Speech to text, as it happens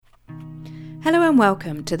Hello and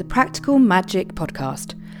welcome to the Practical Magic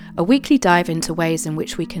Podcast, a weekly dive into ways in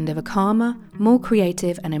which we can live a calmer, more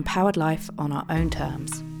creative and empowered life on our own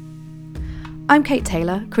terms. I'm Kate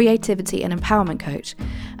Taylor, creativity and empowerment coach,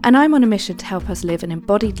 and I'm on a mission to help us live an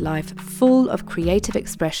embodied life full of creative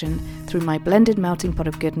expression through my blended melting pot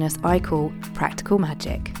of goodness I call Practical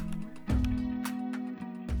Magic.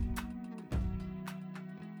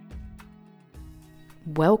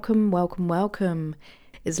 Welcome.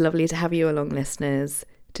 It's lovely to have you along, listeners.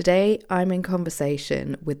 Today, I'm in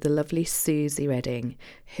conversation with the lovely Susie Redding,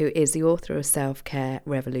 who is the author of Self-Care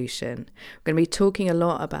Revolution. We're going to be talking a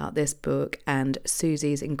lot about this book and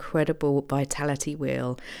Susie's incredible vitality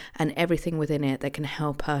wheel and everything within it that can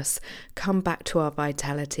help us come back to our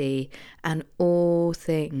vitality and all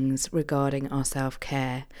things regarding our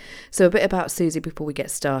self-care. So a bit about Susie before we get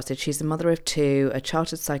started. She's a mother of two, a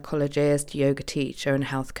chartered psychologist, yoga teacher and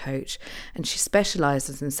health coach, and she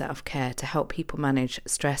specialises in self-care to help people manage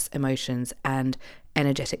stress, emotions and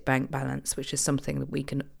energetic bank balance, which is something that we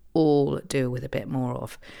can all do with a bit more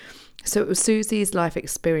of. So it was Susie's life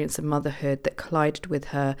experience of motherhood that collided with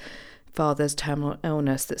her father's terminal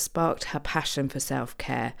illness that sparked her passion for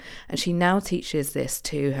self-care, and she now teaches this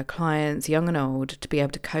to her clients, young and old, to be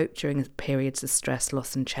able to cope during periods of stress,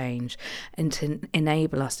 loss and change, and to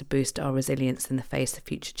enable us to boost our resilience in the face of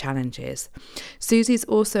future challenges. Susie's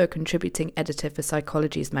also a contributing editor for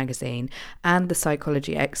Psychology's magazine and the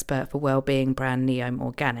psychology expert for wellbeing brand Neome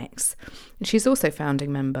Organics. And she's also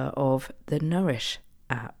founding member of the Nourish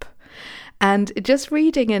app. And just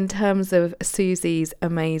reading in terms of Susie's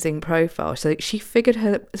amazing profile, so she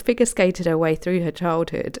figure skated her way through her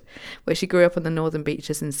childhood, where she grew up on the northern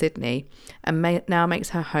beaches in Sydney, and now makes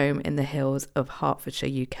her home in the hills of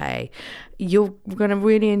Hertfordshire, UK. You're going to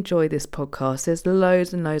really enjoy this podcast. There's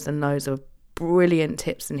loads and loads of brilliant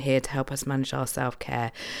tips in here to help us manage our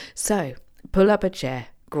self-care. So pull up a chair,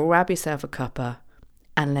 grab yourself a cuppa,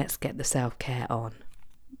 and let's get the self-care on.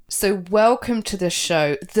 So welcome to the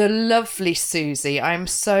show, the lovely Susie. I'm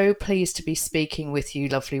so pleased to be speaking with you,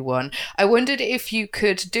 lovely one. I wondered if you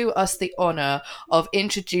could do us the honour of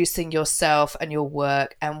introducing yourself and your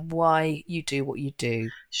work and why you do what you do.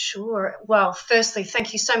 Sure. Well, firstly,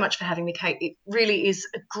 thank you so much for having me, Kate. It really is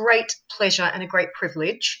a great pleasure and a great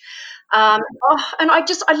privilege. And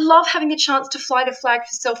I love having the chance to fly the flag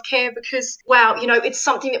for self-care because, wow, it's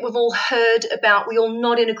something that we've all heard about. We're all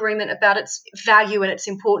not in agreement about its value and its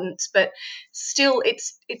importance, but still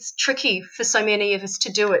it's tricky for so many of us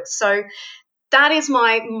to do it. So that is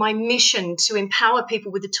my mission, to empower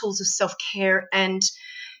people with the tools of self-care. And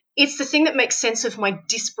it's the thing that makes sense of my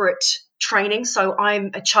disparate training. So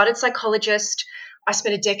I'm a chartered psychologist. I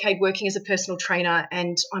spent a decade working as a personal trainer,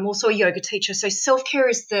 and I'm also a yoga teacher. So self-care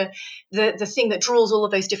is the thing that draws all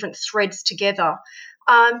of those different threads together.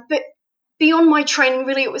 But beyond my training,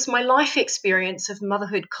 really, it was my life experience of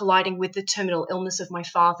motherhood colliding with the terminal illness of my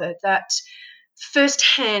father that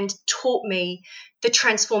firsthand taught me the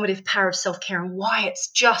transformative power of self-care and why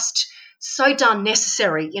it's just so darn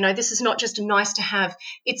necessary. This is not just a nice to have,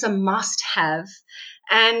 it's a must have.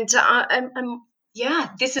 And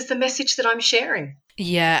this is the message that I'm sharing.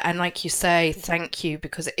 Yeah, and like you say, thank you,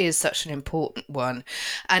 because it is such an important one.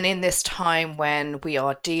 And in this time when we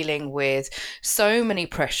are dealing with so many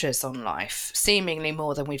pressures on life, seemingly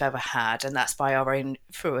more than we've ever had, and that's by our own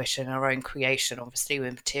fruition, our own creation, obviously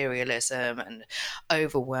with materialism and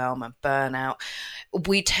overwhelm and burnout,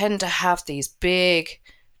 we tend to have these big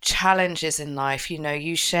challenges in life.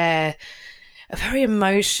 You share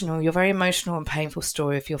your very emotional and painful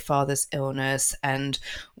story of your father's illness and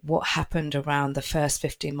what happened around the first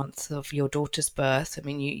 15 months of your daughter's birth. I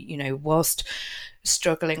mean, you whilst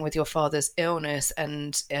struggling with your father's illness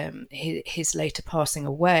and his later passing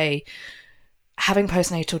away, having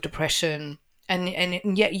postnatal depression,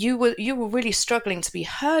 and yet you were really struggling to be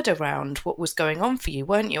heard around what was going on for you,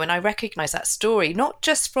 weren't you? And I recognise that story, not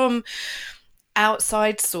just from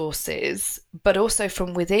outside sources, but also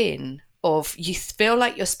from within. Of you feel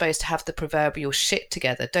like you're supposed to have the proverbial shit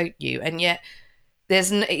together, don't you? And yet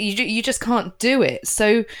you just can't do it.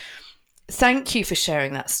 So thank you for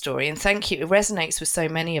sharing that story, and thank you. It resonates with so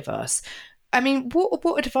many of us. I mean,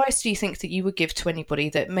 what advice do you think that you would give to anybody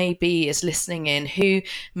that maybe is listening in who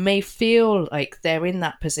may feel like they're in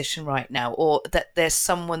that position right now, or that there's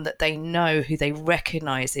someone that they know who they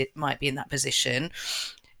recognise it might be in that position?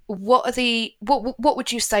 What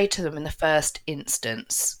would you say to them in the first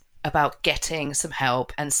instance about getting some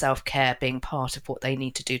help and self-care being part of what they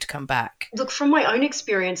need to do to come back? Look, from my own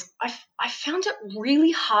experience, I found it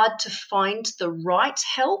really hard to find the right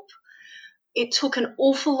help. It took an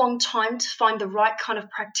awful long time to find the right kind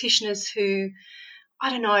of practitioners who I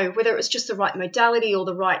don't know whether it was just the right modality or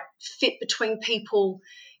the right fit between people.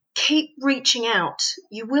 Keep reaching out.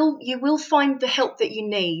 You will find the help that you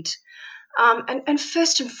need. And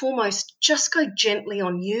first and foremost, just go gently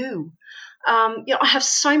on you. I have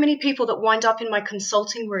so many people that wind up in my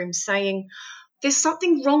consulting room saying, there's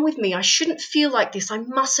something wrong with me. I shouldn't feel like this. I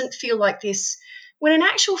mustn't feel like this. When in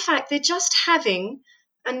actual fact, they're just having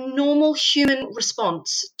a normal human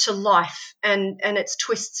response to life and its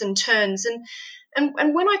twists and turns. And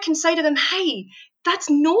when I can say to them, hey,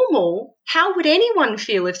 that's normal. How would anyone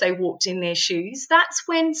feel if they walked in their shoes? That's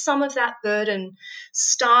when some of that burden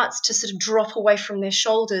starts to sort of drop away from their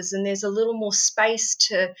shoulders, and there's a little more space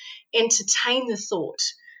to entertain the thought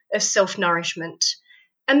of self-nourishment.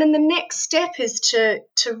 And then the next step is to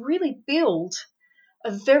really build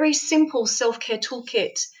a very simple self-care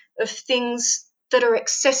toolkit of things that are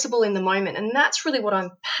accessible in the moment. And that's really what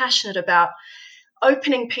I'm passionate about,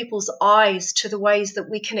 opening people's eyes to the ways that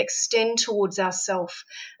we can extend towards ourselves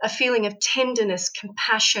a feeling of tenderness,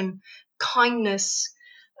 compassion, kindness,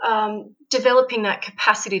 developing that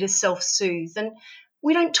capacity to self-soothe. And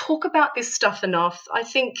we don't talk about this stuff enough. I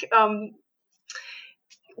think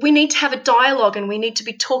we need to have a dialogue, and we need to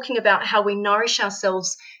be talking about how we nourish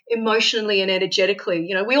ourselves emotionally and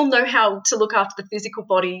energetically. We all know how to look after the physical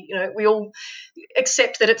body. We all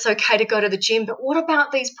accept that it's okay to go to the gym, but what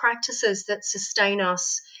about these practices that sustain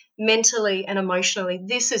us mentally and emotionally?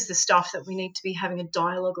 This is the stuff that we need to be having a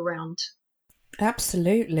dialogue around.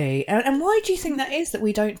 Absolutely. And why do you think that is, that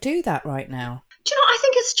we don't do that right now? Do you know, I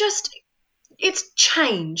think it's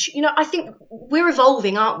change. I think we're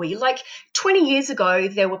evolving, aren't we? Like 20 years ago,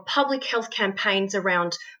 there were public health campaigns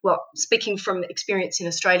around, well, speaking from experience in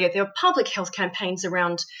Australia, there were public health campaigns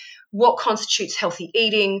around what constitutes healthy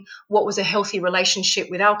eating, what was a healthy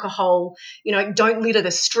relationship with alcohol, don't litter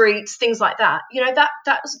the streets, things like that.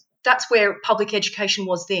 That's where public education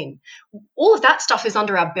was then. All of that stuff is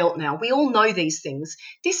under our belt now. We all know these things.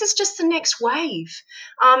 This is just the next wave.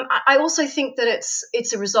 I also think that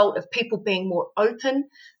it's a result of people being more open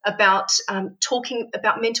about talking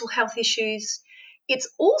about mental health issues. It's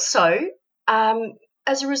also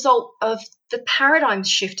as a result of the paradigm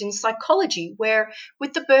shift in psychology, where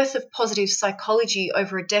with the birth of positive psychology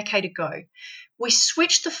over a decade ago, we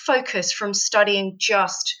switched the focus from studying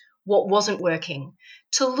just what wasn't working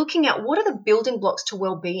to looking at what are the building blocks to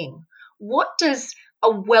well-being. What does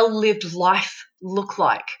a well-lived life look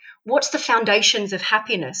like? What's the foundations of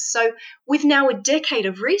happiness? So with now a decade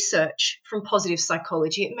of research from positive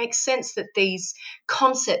psychology, it makes sense that these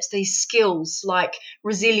concepts, these skills like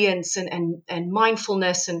resilience and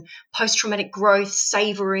mindfulness and post-traumatic growth,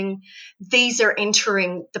 savoring, these are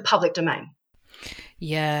entering the public domain.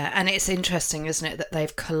 Yeah, and it's interesting, isn't it, that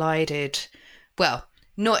they've collided. Well,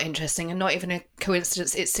 not interesting and not even a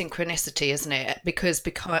coincidence, it's synchronicity, isn't it? Because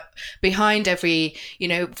behind every,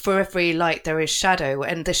 for every light there is shadow,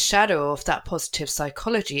 and the shadow of that positive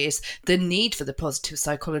psychology is the need for the positive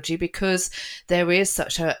psychology, because there is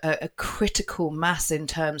such a critical mass in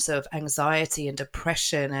terms of anxiety and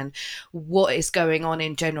depression and what is going on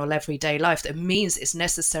in general everyday life that means it's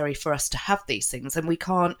necessary for us to have these things, and we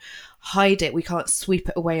can't hide it, we can't sweep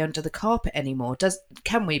it away under the carpet anymore,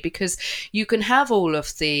 can we? Because you can have all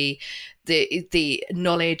of the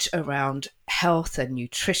knowledge around health and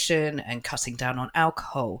nutrition and cutting down on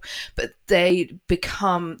alcohol, but they're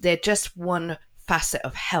just one facet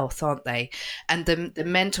of health, aren't they? And the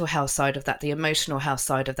mental health side of that, the emotional health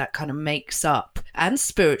side of that kind of makes up, and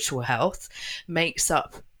spiritual health makes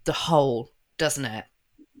up the whole, doesn't it?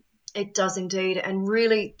 It does indeed. And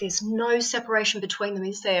really, there's no separation between them,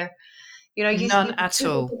 is there? None at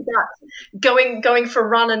all. Going for a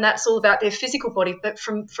run, and that's all about their physical body. But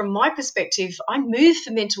from my perspective, I move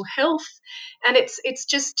for mental health, and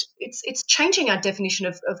it's changing our definition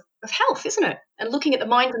of health, isn't it? And looking at the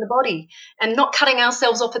mind and the body, and not cutting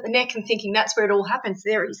ourselves off at the neck and thinking that's where it all happens.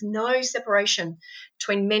 There is no separation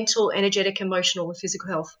between mental, energetic, emotional, and physical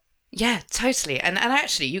health. Yeah, totally. And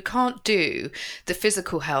actually, you can't do the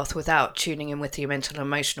physical health without tuning in with your mental and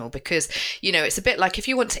emotional, because, it's a bit like if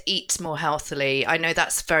you want to eat more healthily. I know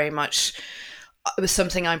that's very much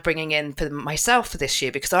something I'm bringing in for myself for this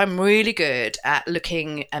year, because I'm really good at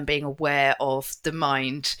looking and being aware of the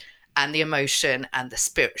mind and the emotion and the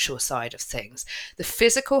spiritual side of things. The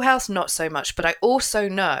physical health, not so much, but I also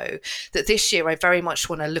know that this year I very much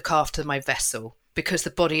want to look after my vessel, because the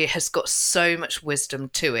body has got so much wisdom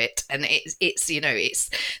to it, and it's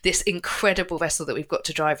this incredible vessel that we've got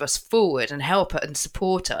to drive us forward and help and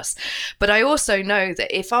support us. But I also know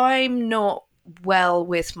that if I'm not well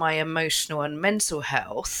with my emotional and mental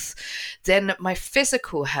health, then my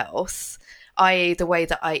physical health, i.e. the way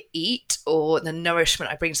that I eat or the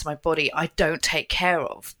nourishment I bring to my body, I don't take care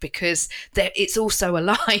of, because it's also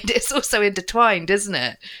aligned, it's also intertwined, isn't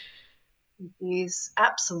it? It is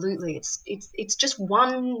absolutely. It's just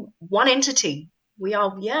one entity. We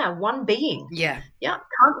are, one being. Yeah. Yeah,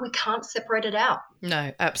 we can't separate it out.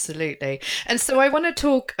 No, absolutely. And so I want to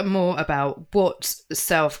talk more about what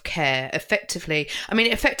self-care it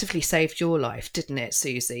effectively saved your life, didn't it,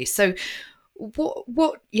 Susie? So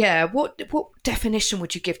what definition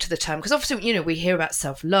would you give to the term? Because obviously, we hear about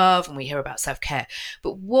self-love and we hear about self-care,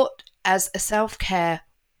 but what, as a self-care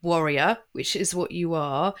warrior, which is what you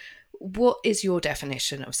are, what is your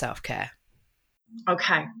definition of self-care?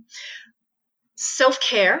 Okay.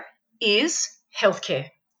 Self-care is healthcare.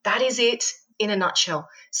 That is it in a nutshell.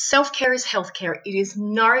 Self-care is healthcare. It is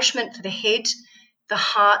nourishment for the head, the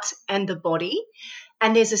heart, and the body.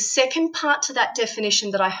 And there's a second part to that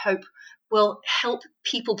definition that I hope will help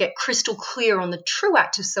people get crystal clear on the true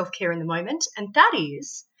act of self-care in the moment. And that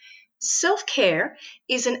is, self-care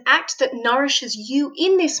is an act that nourishes you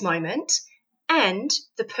in this moment and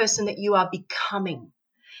the person that you are becoming.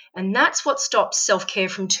 And that's what stops self-care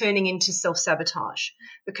from turning into self-sabotage.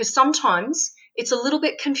 Because sometimes it's a little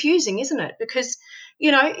bit confusing, isn't it? Because,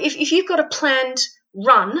 if you've got a planned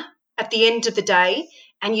run at the end of the day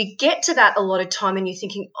and you get to that allotted time and you're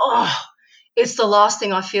thinking, oh, it's the last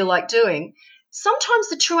thing I feel like doing. Sometimes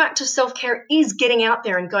the true act of self-care is getting out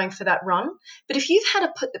there and going for that run. But if you've had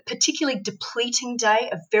a particularly depleting day,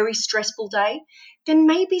 a very stressful day, then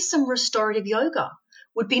maybe some restorative yoga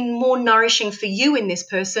would be more nourishing for you in this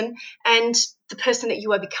person and the person that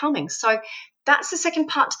you are becoming. So that's the second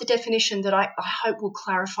part to the definition that I hope will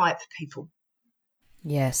clarify it for people.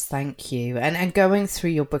 Yes, thank you. And going through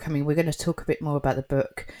your book, we're going to talk a bit more about the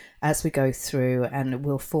book as we go through, and it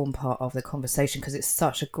will form part of the conversation because it's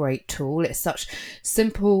such a great tool. It's such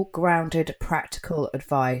simple, grounded, practical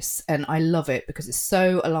advice. And I love it because it's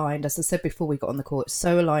so aligned. As I said before we got on the call, it's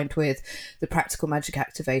so aligned with the Practical Magic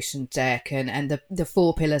Activation deck and the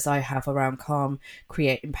 4 pillars I have around calm,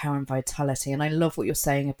 create, empower, and vitality. And I love what you're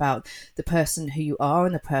saying about the person who you are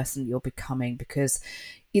and the person you're becoming, because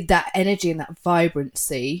that energy and that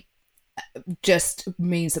vibrancy just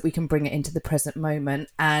means that we can bring it into the present moment.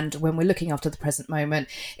 And when we're looking after the present moment,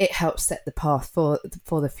 it helps set the path for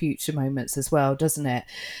the future moments as well, doesn't it?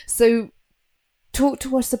 So talk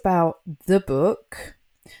to us about the book.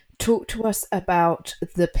 Talk to us about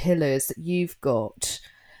the pillars that you've got.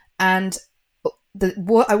 And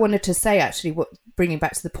what I wanted to say, actually, bringing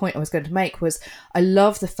back to the point I was going to make, was I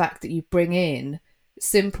love the fact that you bring in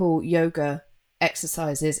simple yoga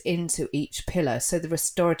exercises into each pillar. So the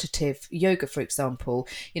restorative yoga, for example,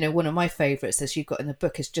 one of my favorites, as you've got in the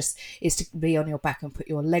book, is to be on your back and put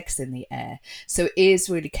your legs in the air. So it is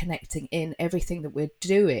really connecting in everything that we're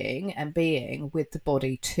doing and being with the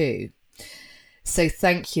body too. So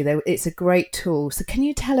thank you. It's a great tool. So can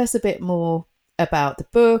you tell us a bit more about the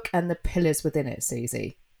book and the pillars within it,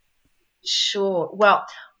 Susie? Sure. Well,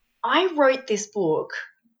 I wrote this book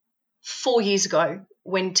 4 years ago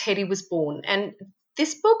when Teddy was born. And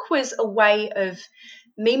this book was a way of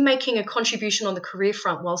me making a contribution on the career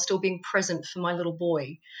front while still being present for my little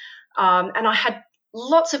boy. And I had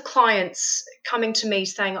lots of clients coming to me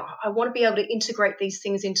saying, I want to be able to integrate these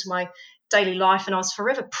things into my daily life. And I was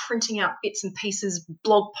forever printing out bits and pieces,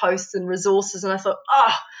 blog posts and resources. And I thought,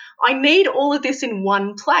 I need all of this in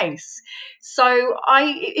one place. So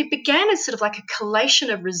it began as sort of like a collation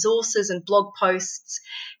of resources and blog posts.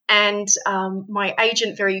 And my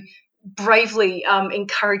agent very bravely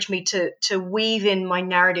encouraged me to weave in my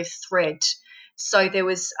narrative thread. So there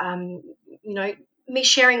was, me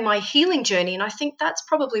sharing my healing journey. And I think that's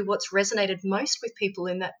probably what's resonated most with people,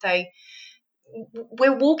 in that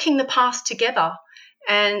we're walking the path together.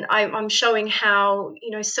 And I'm showing how,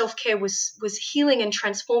 self-care was healing and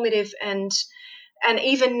transformative. And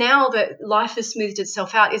even now that life has smoothed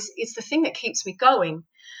itself out, it's the thing that keeps me going.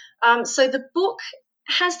 So the book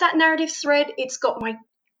has that narrative thread. It's got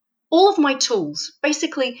all of my tools,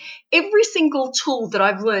 basically every single tool that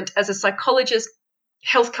I've learned as a psychologist,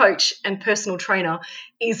 health coach, and personal trainer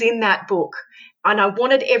is in that book. And I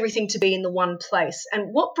wanted everything to be in the one place.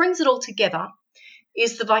 And what brings it all together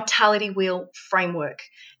is the Vitality Wheel framework.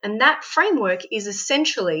 And that framework is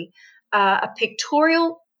essentially a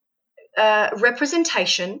pictorial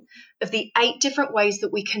representation of the 8 different ways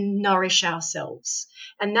that we can nourish ourselves.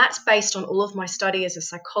 And that's based on all of my study as a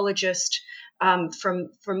psychologist, from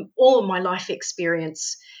all of my life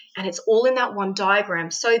experience. And it's all in that one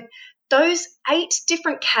diagram. So those 8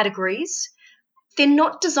 different categories, they're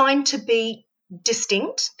not designed to be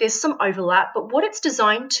distinct. There's some overlap, but what it's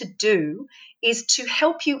designed to do is to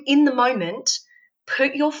help you in the moment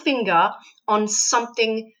put your finger on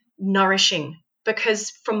something nourishing.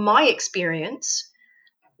 Because from my experience,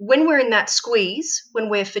 when we're in that squeeze, when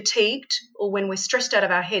we're fatigued or when we're stressed out of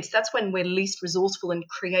our heads, that's when we're least resourceful and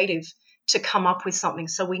creative to come up with something.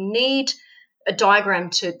 So we need a diagram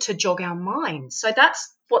to jog our mind. So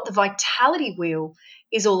that's what the vitality wheel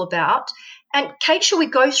is all about. And Kate, shall we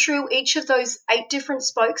go through each of those 8 different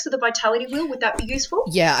spokes of the vitality wheel? Would that be useful?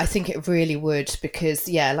 Yeah, I think it really would, because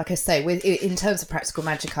like I say, in terms of practical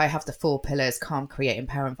magic, I have the 4 pillars: calm, create,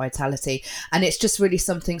 empower, and vitality, and it's just really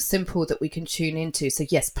something simple that we can tune into. So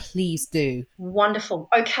yes, please do. Wonderful.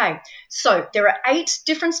 Okay, so there are 8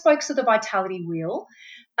 different spokes of the vitality wheel.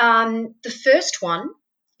 The first one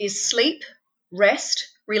is sleep, rest,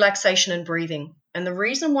 relaxation, and breathing. And the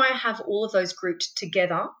reason why I have all of those grouped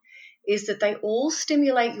together is that they all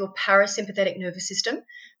stimulate your parasympathetic nervous system,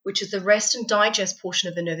 which is the rest and digest portion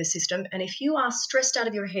of the nervous system. And if you are stressed out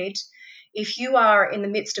of your head, if you are in the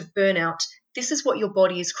midst of burnout, this is what your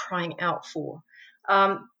body is crying out for.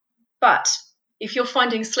 But if you're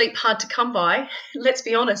finding sleep hard to come by, let's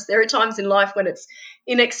be honest, there are times in life when it's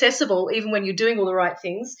inaccessible, even when you're doing all the right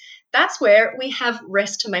things. That's where we have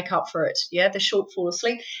rest to make up for it, the shortfall of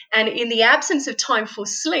sleep. And in the absence of time for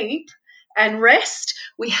sleep and rest,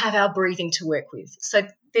 we have our breathing to work with. So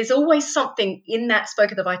there's always something in that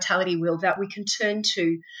spoke of the vitality wheel that we can turn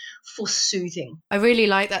to for soothing. I really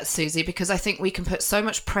like that, Susie, because I think we can put so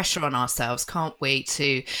much pressure on ourselves, can't we,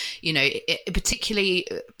 to, particularly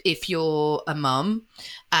if you're a mum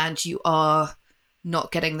and you are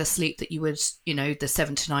not getting the sleep that you would, the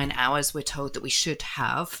 7 to 9 hours we're told that we should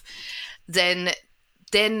have, then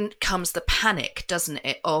comes the panic, doesn't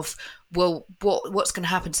it, of, well, what's going to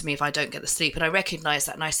happen to me if I don't get the sleep? And I recognise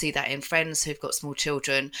that, and I see that in friends who've got small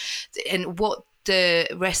children. And what the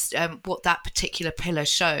rest, what that particular pillar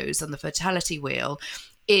shows on the vitality wheel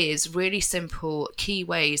is really simple key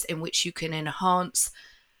ways in which you can enhance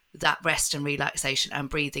that rest and relaxation and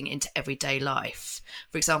breathing into everyday life.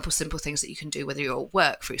 For example, simple things that you can do whether you're at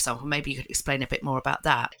work, for example. Maybe you could explain a bit more about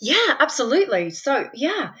that. Yeah, absolutely. So,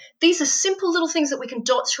 these are simple little things that we can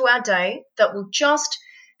dot through our day that will just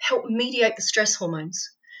help mediate the stress hormones.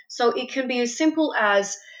 So it can be as simple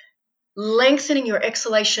as lengthening your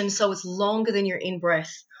exhalation so it's longer than your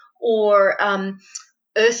in-breath, or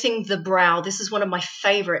earthing the brow. This is one of my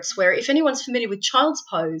favorites, where if anyone's familiar with child's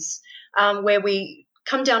pose, where we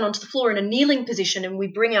come down onto the floor in a kneeling position and we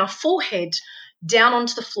bring our forehead down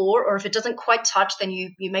onto the floor, or if it doesn't quite touch, then you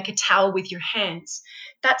make a towel with your hands.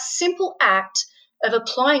 That simple act of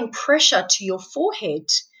applying pressure to your forehead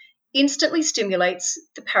instantly stimulates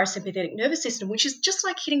the parasympathetic nervous system, which is just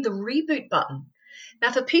like hitting the reboot button.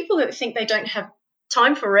 Now, for people that think they don't have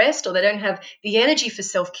time for rest or they don't have the energy for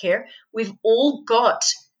self-care, we've all got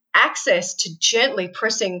access to gently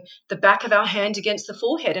pressing the back of our hand against the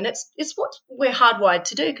forehead. And it's what we're hardwired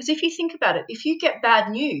to do. Because if you think about it, if you get bad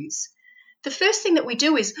news, the first thing that we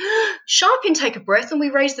do is sharp intake of breath, and we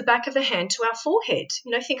raise the back of the hand to our forehead.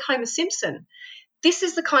 Think Homer Simpson. This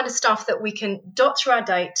is the kind of stuff that we can dot through our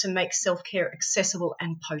day to make self-care accessible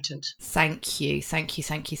and potent. Thank you.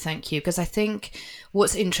 Because I think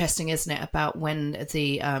what's interesting, isn't it, about when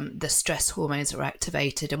the stress hormones are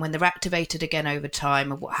activated, and when they're activated again over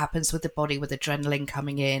time, and what happens with the body with adrenaline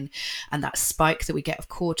coming in and that spike that we get of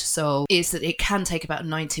cortisol, is that it can take about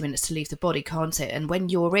 90 minutes to leave the body, can't it? And when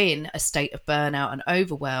you're in a state of burnout and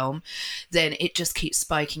overwhelm, then it just keeps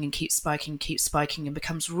spiking and keeps spiking and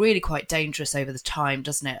becomes really quite dangerous over the time,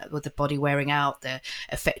 doesn't it, with the body wearing out, the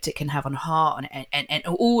effect it can have on heart and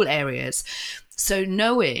all areas. So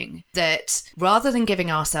knowing that rather than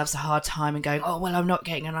giving ourselves a hard time and going, oh, well, I'm not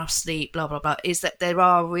getting enough sleep, blah, blah, blah, is that there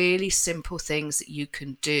are really simple things that you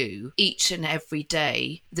can do each and every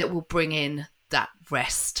day that will bring in that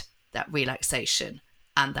rest, that relaxation,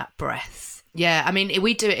 and that breath. Yeah, I mean,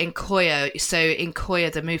 we do it in Koya. So in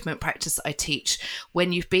Koya, the movement practice that I teach,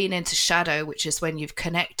 when you've been into shadow, which is when you've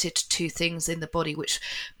connected to things in the body which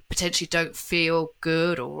potentially don't feel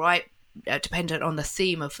good or right, dependent on the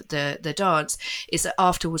theme of the dance, is that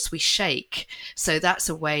afterwards we shake. So that's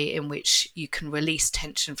a way in which you can release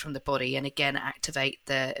tension from the body and again activate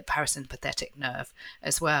the parasympathetic nerve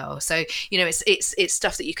as well. So it's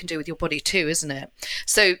stuff that you can do with your body too, isn't it?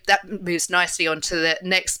 So that moves nicely onto the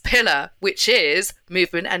next pillar, which is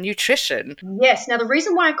movement and nutrition. Yes. Now, the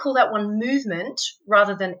reason why I call that one movement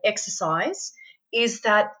rather than exercise is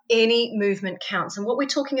that any movement counts. And what we're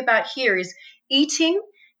talking about here is eating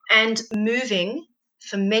and moving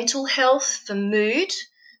for mental health, for mood,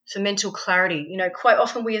 for mental clarity. Quite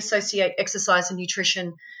often we associate exercise and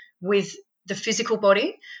nutrition with the physical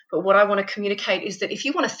body, but what I want to communicate is that if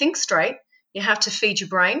you want to think straight, You have to feed your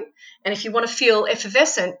brain. And if you want to feel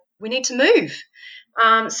effervescent, we need to move.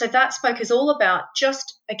 So that spoke is all about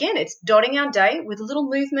just, again, it's dotting our day with a little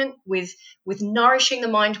movement, with nourishing the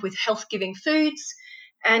mind with health-giving foods,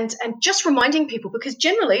 and just reminding people, because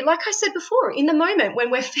generally, like I said before, in the moment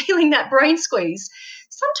when we're feeling that brain squeeze,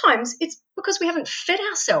 sometimes it's because we haven't fed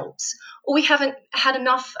ourselves or we haven't had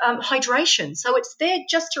enough hydration. So it's there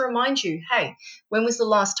just to remind you, hey, when was the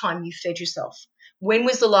last time you fed yourself? When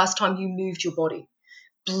was the last time you moved your body?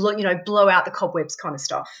 Blow out the cobwebs kind of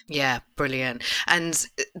stuff. Yeah, brilliant. And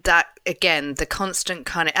that, again, the constant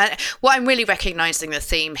kind of, and what I'm really recognizing the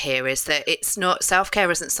theme here is that it's not,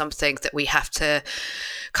 self-care isn't something that we have to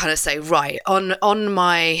kind of say, right, on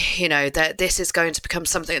my, that this is going to become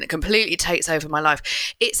something that completely takes over my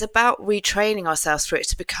life. It's about retraining ourselves for it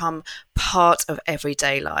to become part of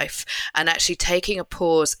everyday life, and actually taking a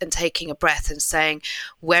pause and taking a breath and saying,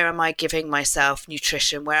 where am I giving myself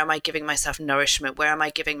nutrition? Where am I giving myself nourishment? Where am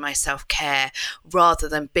I giving myself care, rather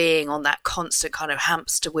than being on that constant kind of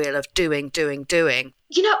hamster wheel of doing.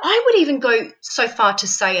 I would even go so far to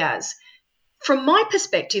say, as from my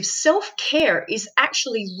perspective, self-care is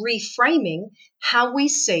actually reframing how we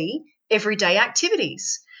see everyday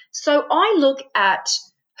activities. So I look at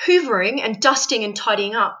hoovering and dusting and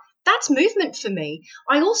tidying up. That's movement for me.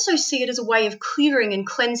 I also see it as a way of clearing and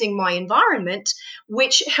cleansing my environment,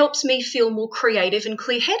 which helps me feel more creative and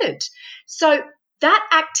clear-headed. So that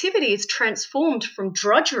activity is transformed from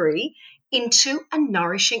drudgery into a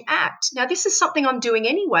nourishing act. Now, this is something I'm doing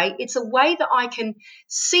anyway. It's a way that I can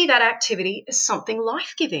see that activity as something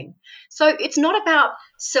life-giving. So it's not about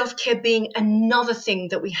self-care being another thing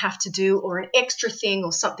that we have to do, or an extra thing,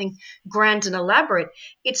 or something grand and elaborate.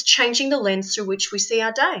 It's changing the lens through which we see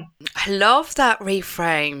our day. I love that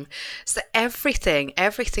reframe. So everything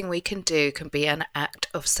we can do can be an act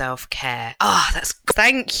of self-care.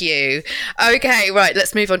 Thank you. Okay, right,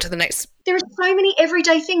 let's move on to the next. There are so many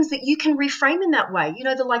everyday things that you can reframe in that way.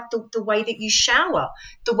 The way that you shower,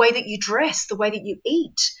 the way that you dress, the way that you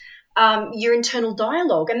eat, your internal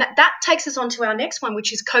dialogue. And that takes us on to our next one,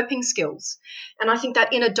 which is coping skills. And I think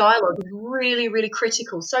that inner dialogue is really, really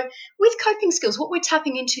critical. So with coping skills, what we're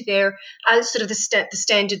tapping into there are sort of the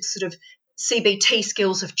standard sort of CBT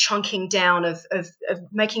skills of chunking down, of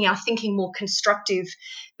making our thinking more constructive.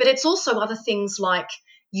 But it's also other things like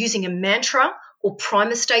using a mantra or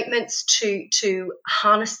primer statements to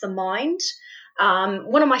harness the mind.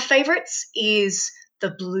 One of my favorites is the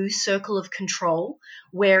blue circle of control,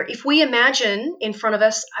 where if we imagine in front of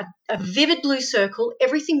us a vivid blue circle,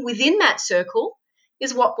 everything within that circle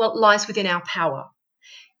is what lies within our power.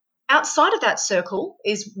 Outside of that circle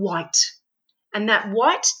is white, and that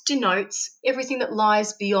white denotes everything that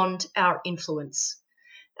lies beyond our influence.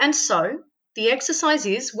 And so the exercise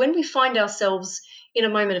is, when we find ourselves in a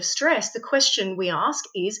moment of stress, the question we ask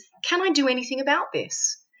is, can I do anything about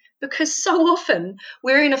this? Because so often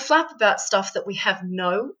we're in a flap about stuff that we have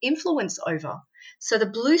no influence over. So the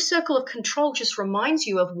blue circle of control just reminds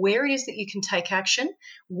you of where it is that you can take action,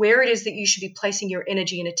 where it is that you should be placing your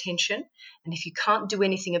energy and attention. And if you can't do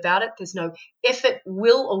anything about it, there's no effort,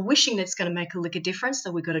 will, or wishing that's going to make a lick of difference,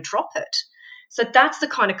 so we've got to drop it. So that's the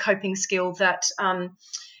kind of coping skill that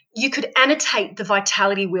you could annotate the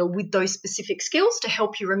vitality wheel with those specific skills to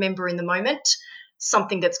help you remember in the moment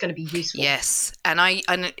something that's going to be useful. Yes.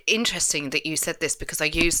 And interesting that you said this, because I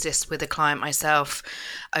used this with a client myself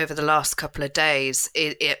over the last couple of days,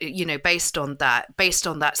 based on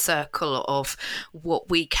that circle of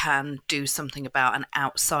what we can do something about, and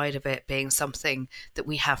outside of it being something that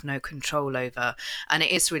we have no control over. And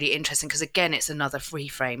it is really interesting because, again, it's another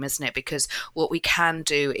reframe, isn't it? Because what we can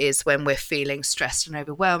do is, when we're feeling stressed and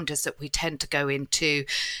overwhelmed, is that we tend to go into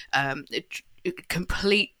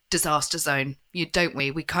complete disaster zone, don't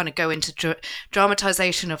we? We kind of go into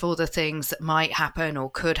dramatization of all the things that might happen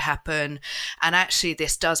or could happen. And actually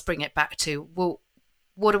this does bring it back to, well,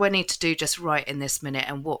 what do I need to do just right in this minute,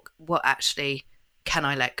 and what actually can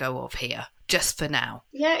I let go of here just for now?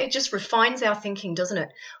 Yeah, it just refines our thinking, doesn't it?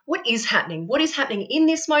 What is happening? What is happening in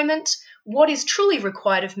this moment? What is truly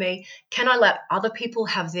required of me? Can I let other people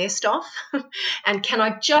have their stuff? And can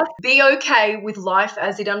I just be okay with life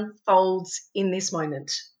as it unfolds in this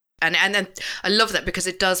moment? And then I love that, because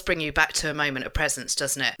it does bring you back to a moment of presence,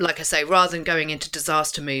 doesn't it? Like I say, rather than going into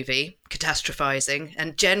disaster movie, catastrophizing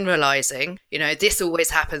and generalizing, this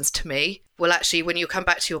always happens to me. Well, actually, when you come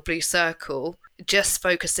back to your blue circle, just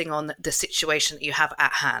focusing on the situation that you have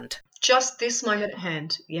at hand. Just this moment at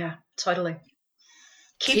hand. Yeah, totally.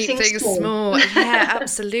 Keep things things small. small. Yeah,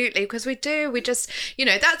 absolutely. Because we just,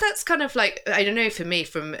 that's kind of like, I don't know, for me,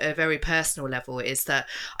 from a very personal level, is that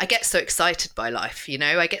I get so excited by life.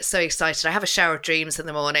 I get so excited. I have a shower of dreams in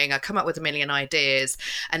the morning. I come up with a million ideas,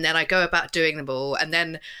 and then I go about doing them all. And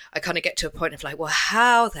then I kind of get to a point of like, well,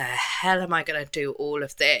 how the hell am I going to do all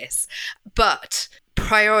of this? But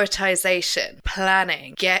prioritization,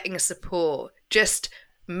 planning, getting support, just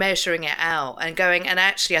measuring it out and going. And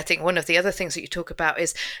actually, I think one of the other things that you talk about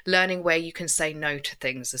is learning where you can say no to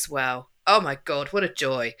things as well. Oh my God, what a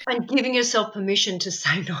joy. And giving yourself permission to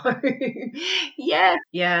say no.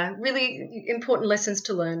 Yeah, really important lessons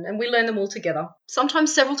to learn. And we learn them all together,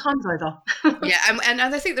 sometimes several times over. Yeah, and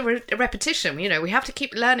I think the repetition, we have to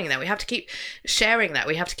keep learning that. We have to keep sharing that.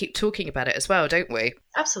 We have to keep talking about it as well, don't we?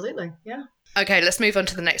 Absolutely, yeah. Okay, let's move on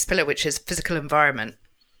to the next pillar, which is physical environment.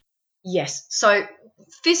 Yes. So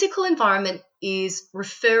physical environment is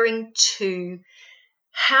referring to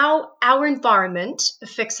how our environment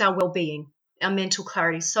affects our well-being, our mental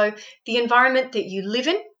clarity. So the environment that you live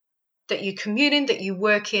in, that you commute in, that you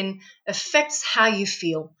work in, affects how you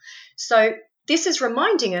feel. So this is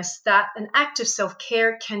reminding us that an act of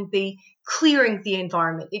self-care can be clearing the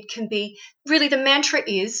environment. It can be, really, the mantra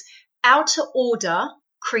is outer order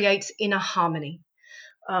creates inner harmony.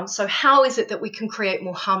 So how is it that we can create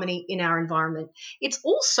more harmony in our environment? It's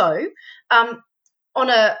also on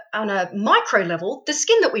a micro level, the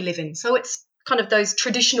skin that we live in. So it's kind of those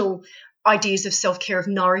traditional ideas of self-care, of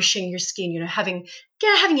nourishing your skin, having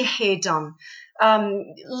your hair done,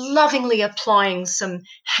 lovingly applying some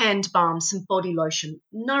hand balm, some body lotion,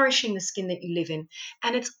 nourishing the skin that you live in.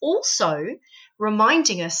 And it's also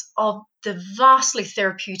reminding us of the vastly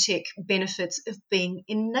therapeutic benefits of being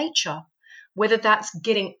in nature, whether that's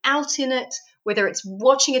getting out in it, whether it's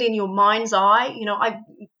watching it in your mind's eye.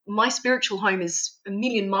 My spiritual home is a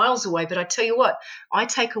million miles away, but I tell you what, I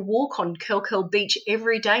take a walk on Curl Curl Beach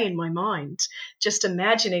every day in my mind, just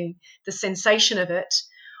imagining the sensation of it.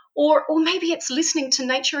 Or maybe it's listening to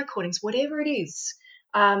nature recordings, whatever it is.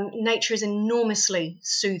 Nature is enormously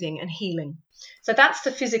soothing and healing. So that's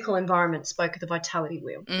the physical environment, spoke of the vitality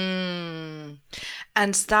wheel.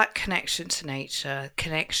 And that connection to nature,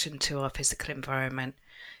 connection to our physical environment,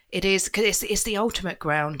 it's the ultimate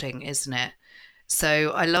grounding, isn't it?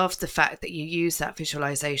 So I love the fact that you use that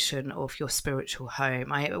visualization of your spiritual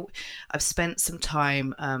home. I've spent some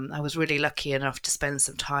time, I was really lucky enough to spend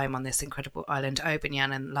some time on this incredible island,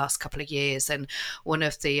 Obanyan, in the last couple of years. And one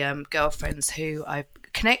of the girlfriends who I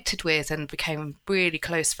connected with and became really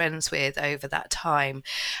close friends with over that time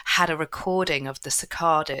had a recording of the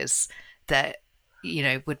cicadas that,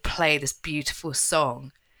 would play this beautiful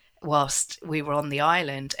song whilst we were on the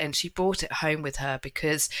island, and she brought it home with her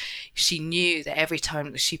because she knew that every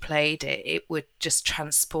time that she played it, it would just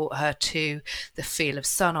transport her to the feel of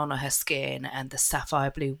sun on her skin and the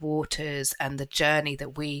sapphire blue waters and the journey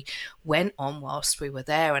that we went on whilst we were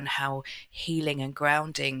there, and how healing and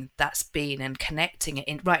grounding that's been, and connecting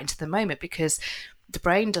it right into the moment, because the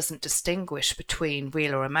brain doesn't distinguish between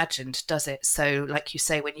real or imagined, does it? So like you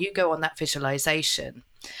say, when you go on that visualization,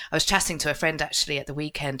 I was chatting to a friend actually at the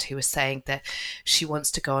weekend who was saying that she wants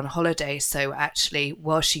to go on holiday. So actually,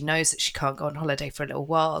 while she knows that she can't go on holiday for a little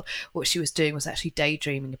while, what she was doing was actually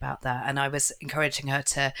daydreaming about that. And I was encouraging her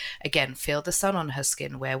to, again, feel the sun on her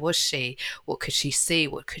skin. Where was she? What could she see?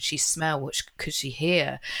 What could she smell? What could she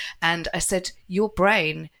hear? And I said, your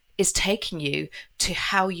brain is taking you to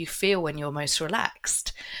how you feel when you're most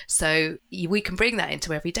relaxed. So we can bring that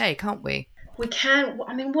into every day, can't we? We can.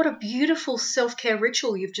 I mean, what a beautiful self-care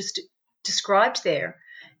ritual you've just described there.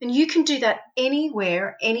 And you can do that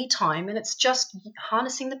anywhere, anytime, and it's just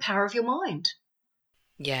harnessing the power of your mind.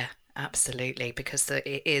 Yeah, absolutely, because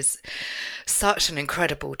it is such an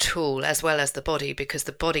incredible tool, as well as the body, because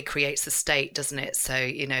the body creates the state, doesn't it? So,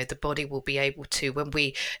 the body will be able to, when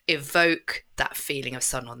we evoke that feeling of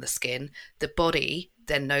sun on the skin, the body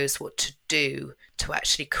then knows what to do to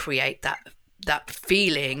actually create that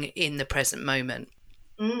feeling in the present moment.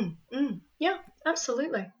 Yeah,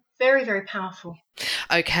 absolutely. Very, very powerful.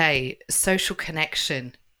 Okay, social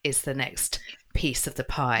connection is the next piece of the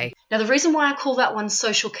pie. Now, the reason why I call that one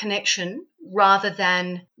social connection rather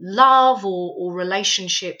than love or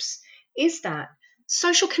relationships is that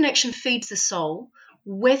social connection feeds the soul,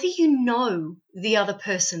 whether you know the other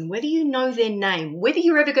person, whether you know their name, whether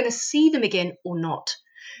you're ever going to see them again or not.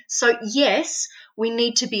 So yes, we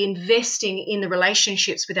need to be investing in the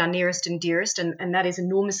relationships with our nearest and dearest, and that is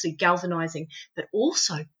enormously galvanizing, but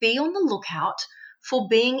also be on the lookout for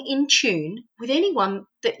being in tune with anyone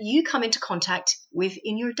that you come into contact with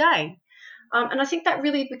in your day. And I think that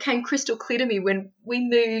really became crystal clear to me when we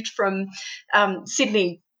moved from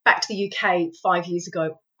Sydney back to the UK 5 years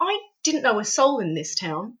ago. I didn't know a soul in this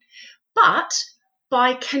town, but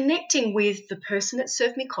by connecting with the person that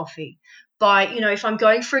served me coffee, by, if I'm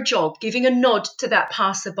going for a jog, giving a nod to that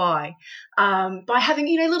passerby, by having,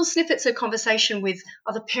 little snippets of conversation with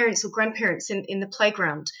other parents or grandparents in the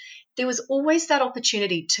playground, there was always that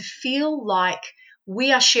opportunity to feel like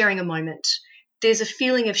we are sharing a moment. There's a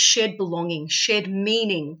feeling of shared belonging, shared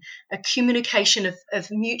meaning, a communication of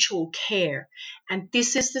mutual care. And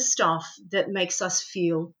this is the stuff that makes us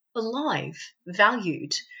feel alive,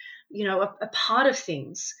 valued, a part of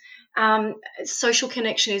things. Social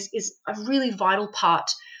connection is a really vital part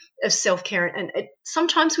of self-care, and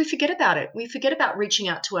sometimes we forget about it. We forget about reaching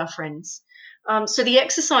out to our friends. So the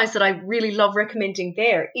exercise that I really love recommending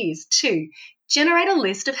there is to generate a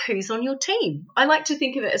list of who's on your team. I like to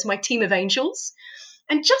think of it as my team of angels,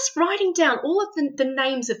 and just writing down all of the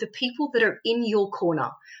names of the people that are in your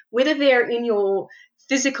corner, whether they're in your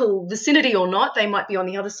physical vicinity or not. They might be on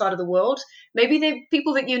the other side of the world. Maybe they're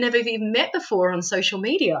people that you never even met before on social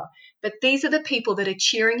media. But these are the people that are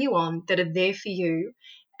cheering you on, that are there for you.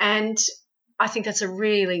 And I think that's a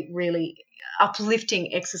really, really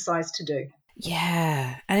uplifting exercise to do.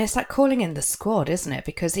 Yeah, and it's like calling in the squad, isn't it?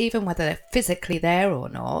 Because even whether they're physically there or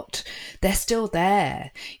not, they're still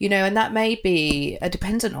there, and that may be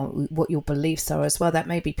dependent on what your beliefs are as well. That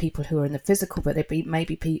may be people who are in the physical, but it may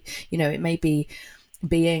be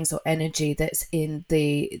beings or energy that's in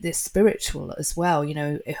the spiritual as well,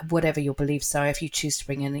 whatever your beliefs are. If you choose to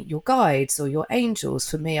bring in your guides or your angels,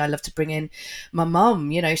 for me, I love to bring in my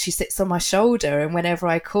mum. She sits on my shoulder, and whenever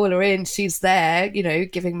I call her in, she's there,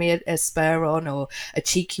 giving me a spur on or a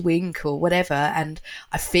cheeky wink or whatever, and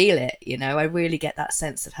I feel it. I really get that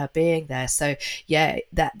sense of her being there. So yeah,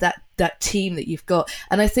 that team that you've got.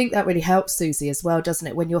 And I think that really helps, Susie, as well, doesn't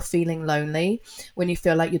it? When you're feeling lonely, when you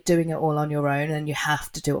feel like you're doing it all on your own, and you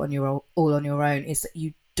have to do it all on your own, is that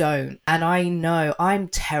you don't. And I know I'm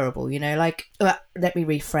terrible, let me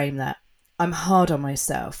reframe that. I'm hard on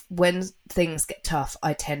myself. When things get tough,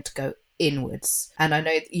 I tend to go inwards. And I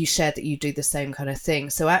know that you shared that you do the same kind of thing.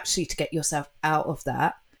 So actually, to get yourself out of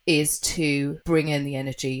that is to bring in the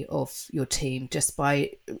energy of your team, just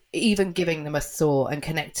by even giving them a thought and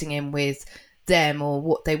connecting in with them, or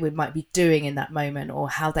what they might be doing in that moment, or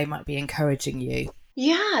how they might be encouraging you.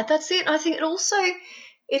 Yeah, that's it. I think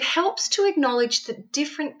it helps to acknowledge that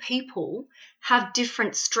different people have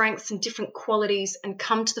different strengths and different qualities and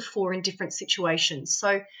come to the fore in different situations.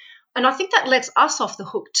 So, and I think that lets us off the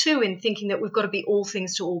hook too, in thinking that we've got to be all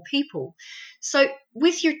things to all people. So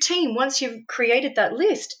with your team, once you've created that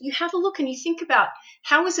list, you have a look and you think about,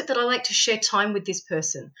 how is it that I like to share time with this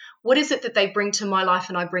person? What is it that they bring to my life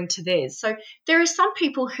and I bring to theirs? So there are some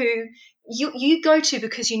people who you go to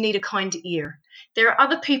because you need a kind ear. There are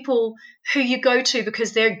other people who you go to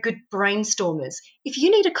because they're good brainstormers. If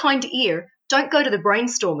you need a kind ear, don't go to the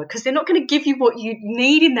brainstormer, because they're not going to give you what you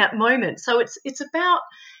need in that moment. So it's about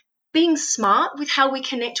being smart with how we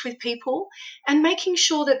connect with people, and making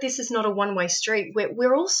sure that this is not a one-way street.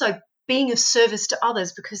 We're also being of service to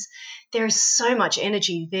others, because there is so much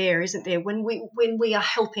energy there, isn't there, when we are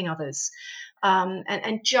helping others,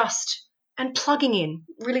 and plugging in.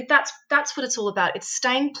 Really, that's what it's all about. It's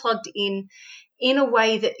staying plugged in a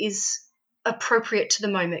way that is appropriate to the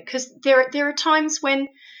moment, because there are times when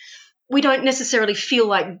we don't necessarily feel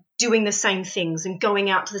like doing the same things and going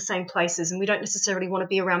out to the same places, and we don't necessarily want to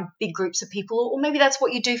be around big groups of people, or maybe that's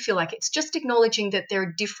what you do feel like. It's just acknowledging that there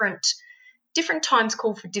are different times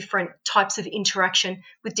call for different types of interaction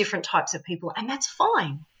with different types of people, and that's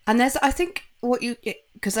fine. And there's, I think,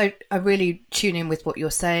 because I really tune in with what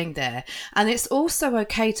you're saying there. And it's also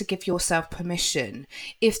okay to give yourself permission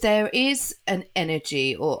if there is an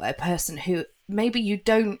energy or a person who maybe you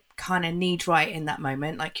don't kind of need right in that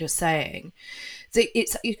moment, like you're saying.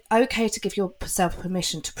 It's okay to give yourself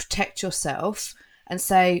permission to protect yourself and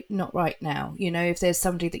say, not right now. If there's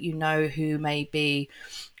somebody that who may be,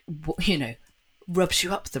 rubs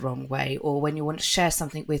you up the wrong way, or when you want to share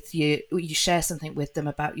something with you share something with them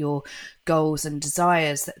about your goals and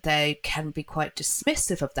desires, that they can be quite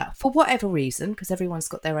dismissive of that for whatever reason, because everyone's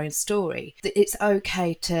got their own story. It's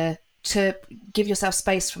okay to give yourself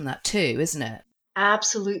space from that too, isn't it?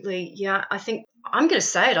 Absolutely. Yeah, I think I'm going to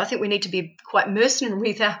say it. I think we need to be quite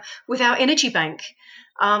mercenary with our energy bank,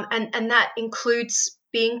 and that includes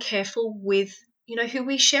being careful with who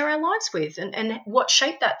we share our lives with, and what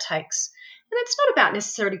shape that takes. And it's not about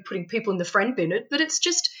necessarily putting people in the friend bin, but it's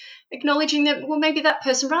just acknowledging that, well, maybe that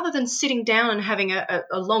person, rather than sitting down and having a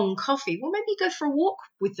long coffee, well, maybe you go for a walk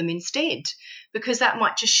with them instead, because that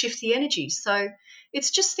might just shift the energy. So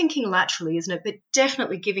it's just thinking laterally, isn't it? But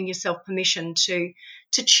definitely giving yourself permission to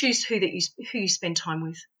choose who you spend time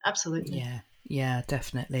with. Absolutely. Yeah,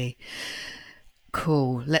 definitely.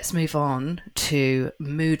 Cool. Let's move on to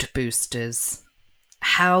mood boosters.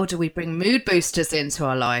 How do we bring mood boosters into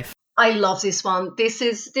our life? I love this one. This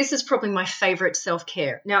is probably my favorite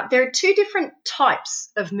self-care. Now, there are two different types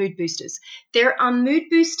of mood boosters. There are mood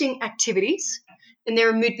boosting activities and there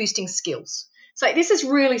are mood boosting skills. So this is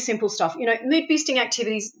really simple stuff. Mood boosting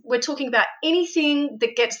activities, we're talking about anything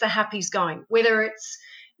that gets the happies going, whether it's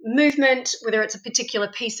movement, whether it's a particular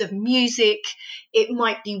piece of music, it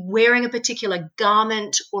might be wearing a particular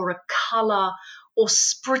garment or a color or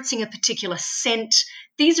spritzing a particular scent.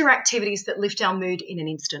 These are activities that lift our mood in an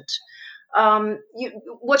instant.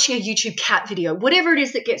 Watching a YouTube cat video, whatever it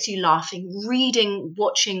is that gets you laughing, reading,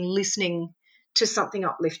 watching, listening to something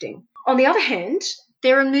uplifting. On the other hand,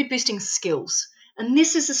 there are mood boosting skills. And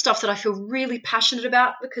this is the stuff that I feel really passionate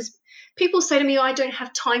about, because people say to me, I don't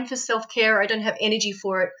have time for self-care, I don't have energy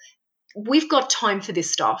for it. We've got time for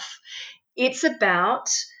this stuff. It's about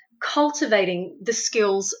cultivating the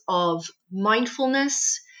skills of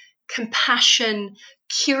mindfulness, compassion,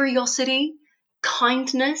 curiosity,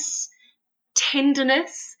 kindness,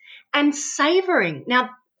 tenderness, and savoring. Now,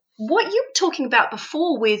 what you were talking about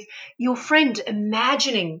before with your friend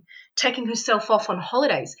imagining taking herself off on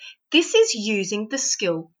holidays, this is using the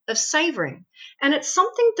skill of savoring. And it's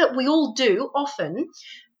something that we all do often,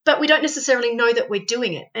 but we don't necessarily know that we're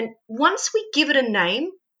doing it. And once we give it a name,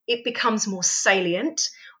 it becomes more salient.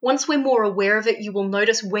 Once we're more aware of it, you will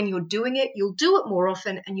notice when you're doing it, you'll do it more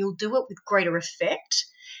often, and you'll do it with greater effect.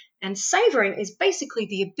 And savoring is basically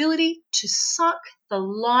the ability to suck the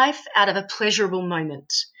life out of a pleasurable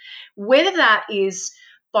moment, whether that is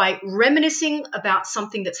by reminiscing about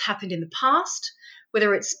something that's happened in the past,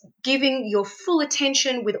 whether it's giving your full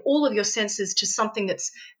attention with all of your senses to something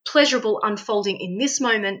that's pleasurable unfolding in this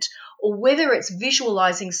moment, or whether it's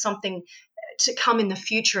visualizing something to come in the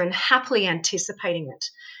future and happily anticipating it.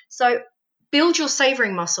 So build your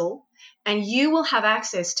savoring muscle, and you will have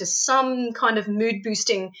access to some kind of mood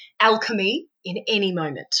boosting alchemy in any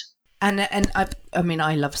moment. And I mean,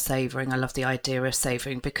 I love savouring. I love the idea of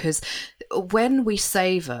savouring, because when we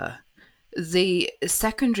savour, the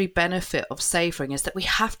secondary benefit of savouring is that we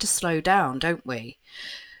have to slow down, don't we?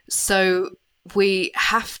 So we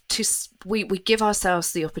have to, we give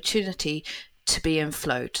ourselves the opportunity to be in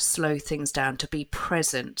flow, to slow things down, to be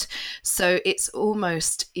present. So it's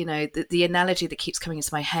almost, the analogy that keeps coming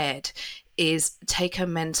into my head is take a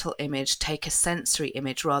mental image, take a sensory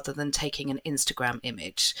image rather than taking an Instagram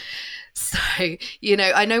image. So,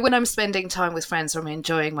 I know when I'm spending time with friends or I'm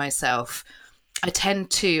enjoying myself, I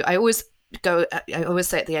always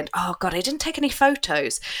say at the end, oh God, I didn't take any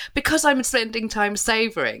photos, because I'm spending time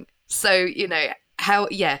savouring. So,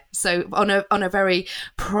 so on a very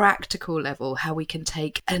practical level, how we can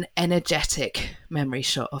take an energetic memory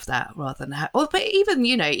shot of that rather than but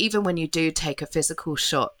even when you do take a physical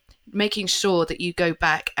shot, making sure that you go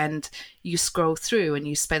back and you scroll through and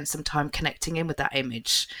you spend some time connecting in with that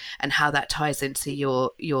image and how that ties into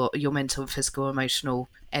your mental, physical, emotional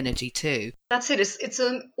energy too. That's it. It's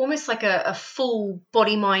almost like a full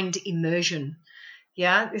body mind immersion.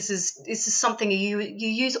 Yeah, this is something you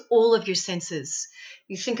use all of your senses.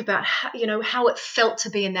 You think about how it felt to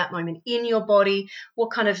be in that moment in your body,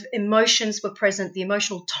 what kind of emotions were present, the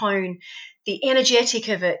emotional tone, the energetic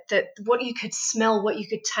of it, that what you could smell, what you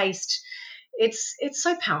could taste. It's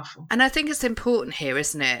so powerful. And I think it's important here,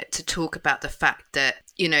 isn't it, to talk about the fact that,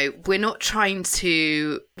 we're not trying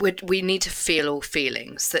to, we need to feel all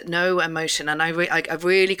feelings, that no emotion, and I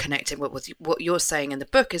really connected with what you're saying in the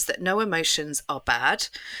book, is that no emotions are bad.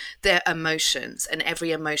 They're emotions, and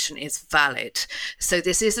every emotion is valid. So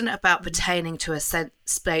this isn't about pertaining to a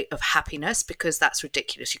state of happiness, because that's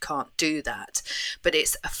ridiculous. You can't do that. But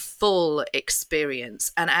it's a full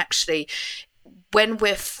experience. And actually, when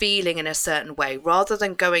we're feeling in a certain way, rather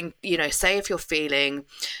than going, say if you're feeling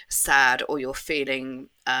sad or you're feeling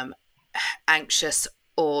anxious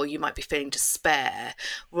or you might be feeling despair,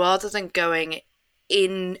 rather than going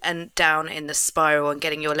in and down in the spiral and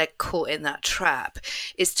getting your leg caught in that trap,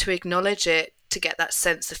 is to acknowledge it, to get that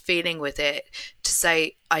sense of feeling with it, to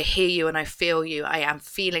say, I hear you and I feel you, I am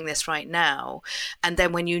feeling this right now. And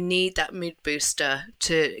then when you need that mood booster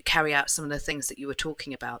to carry out some of the things that you were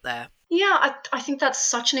talking about there. Yeah, I think that's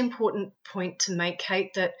such an important point to make,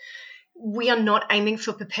 Kate, that we are not aiming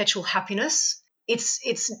for perpetual happiness.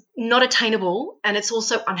 it's not attainable, and it's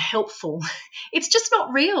also unhelpful. It's just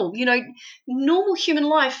not real. Normal human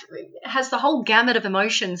life has the whole gamut of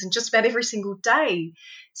emotions in just about every single day.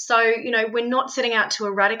 So, we're not setting out to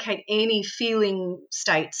eradicate any feeling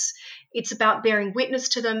states. It's about bearing witness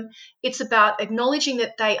to them. It's about acknowledging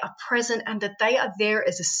that they are present and that they are there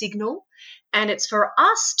as a signal. And it's for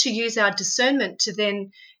us to use our discernment to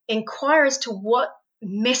then inquire as to what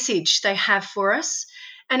message they have for us,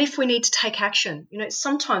 and if we need to take action.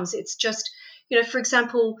 Sometimes it's just, for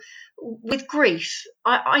example, with grief,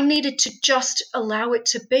 I needed to just allow it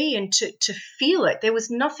to be and to feel it. There was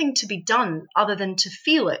nothing to be done other than to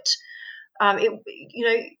feel it.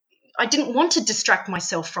 I didn't want to distract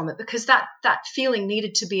myself from it, because that feeling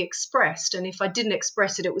needed to be expressed. And if I didn't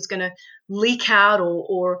express it, it was going to leak out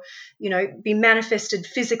or be manifested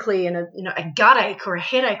physically in a gut ache or a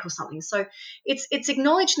headache or something. So it's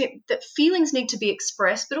acknowledging that feelings need to be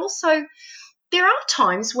expressed, but also there are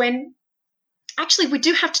times when actually we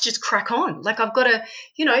do have to just crack on. Like, I've got to,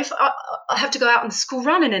 if I have to go out on the school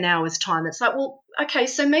run in an hour's time, it's like, well, okay,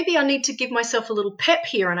 so maybe I need to give myself a little pep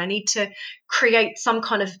here, and I need to create some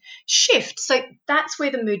kind of shift. So that's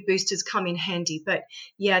where the mood boosters come in handy. But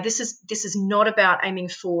yeah, this is not about aiming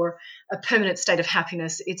for a permanent state of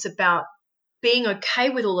happiness. It's about being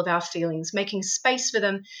okay with all of our feelings, making space for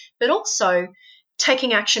them, but also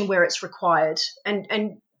taking action where it's required,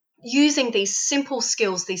 and using these simple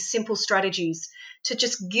skills, these simple strategies to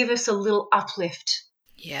just give us a little uplift.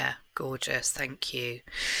 Yeah, gorgeous. Thank you.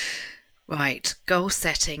 Right, goal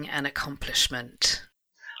setting and accomplishment.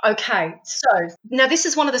 Okay, so now this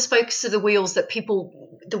is one of the spokes of the wheel that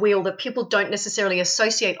people don't necessarily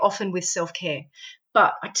associate often with self-care.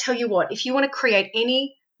 But I tell you what, if you want to create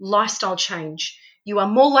any lifestyle change, you are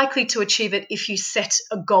more likely to achieve it if you set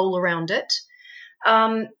a goal around it.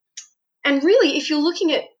 And really, if you're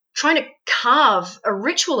looking at trying to carve a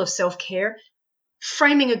ritual of self-care,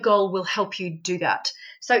 framing a goal will help you do that.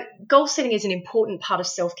 So goal setting is an important part of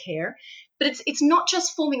self-care, but it's not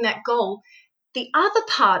just forming that goal. The other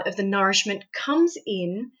part of the nourishment comes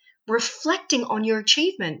in reflecting on your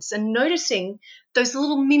achievements and noticing those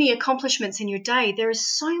little mini accomplishments in your day. There is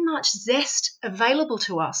so much zest available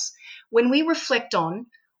to us when we reflect on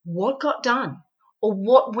what got done or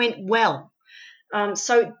what went well.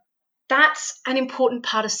 So that's an important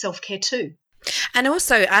part of self-care too. And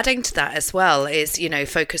also adding to that as well is,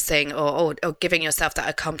 focusing or giving yourself that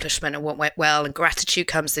accomplishment and what went well, and gratitude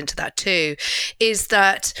comes into that too, is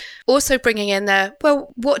that also bringing in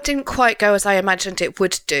what didn't quite go as I imagined it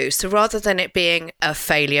would do. So rather than it being a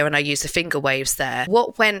failure, and I use the finger waves there,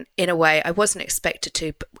 what went in a way I wasn't expected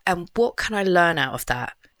to, and what can I learn out of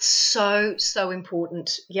that? So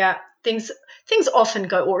important. Yeah. Things often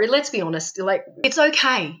go, or let's be honest, like, it's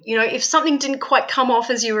okay. If something didn't quite come off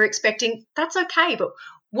as you were expecting, that's okay. But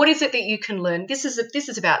what is it that you can learn? This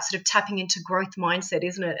is about sort of tapping into growth mindset,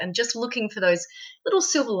 isn't it? And just looking for those little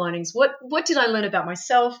silver linings. What did I learn about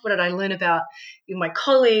myself? What did I learn about my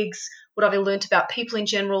colleagues? What have I learned about people in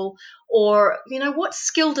general? Or, what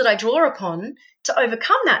skill did I draw upon to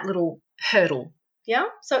overcome that little hurdle? Yeah.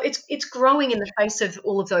 So it's growing in the face of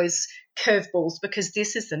all of those curveballs, because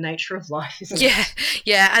this is the nature of life, isn't it?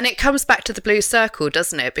 Yeah. And it comes back to the blue circle,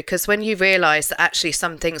 doesn't it? Because when you realise that actually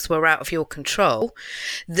some things were out of your control,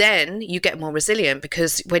 then you get more resilient,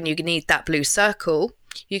 because when you need that blue circle,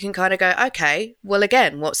 you can kind of go, okay, well,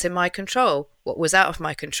 again, what's in my control? What was out of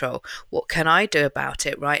my control? What can I do about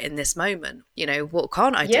it right in this moment? What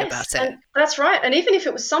can't I do about it? That's right. And even if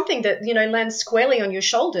it was something that, lands squarely on your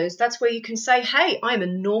shoulders, that's where you can say, hey, I'm a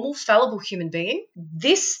normal, fallible human being.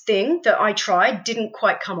 This thing that I tried didn't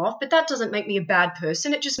quite come off, but that doesn't make me a bad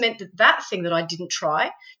person. It just meant that thing that I didn't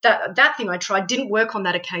try, that thing I tried didn't work on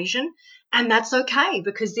that occasion. And that's okay,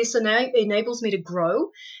 because this enables me to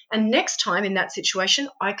grow. And next time in that situation,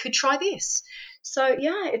 I could try this. So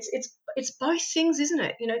yeah, it's both things, isn't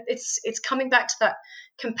it? It's coming back to that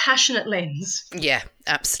compassionate lens. Yeah,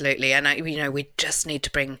 absolutely. And we just need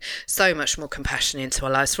to bring so much more compassion into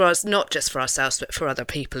our lives, for us, not just for ourselves, but for other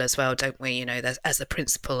people as well, don't we? There's, as a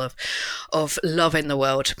principle of love in the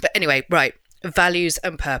world. But anyway, right. Values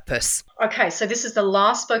and purpose. Okay, so this is the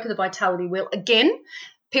last spoke of the vitality wheel. Again,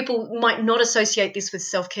 people might not associate this with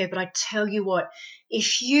self-care, but I tell you what,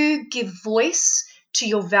 if you give voice to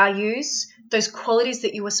your values, those qualities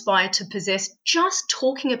that you aspire to possess, just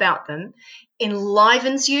talking about them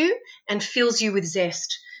enlivens you and fills you with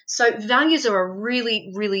zest. So values are a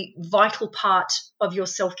really, really vital part of your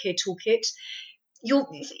self-care toolkit.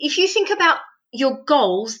 If you think about your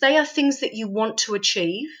goals, they are things that you want to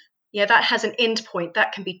achieve. Yeah, that has an end point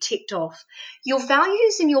that can be ticked off. Your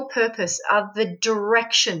values and your purpose are the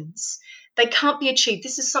directions They can't be achieved.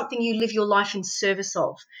 This is something you live your life in service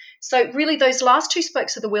of. So really those last two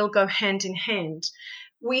spokes of the wheel go hand in hand.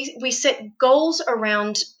 We set goals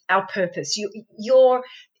around our purpose.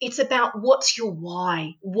 It's about what's your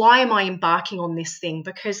why? Why am I embarking on this thing?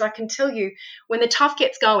 Because I can tell you, when the tough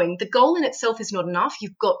gets going, the goal in itself is not enough.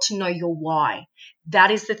 You've got to know your why.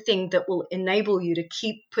 That is the thing that will enable you to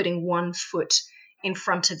keep putting one foot in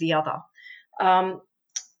front of the other.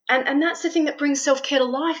 And that's the thing that brings self-care to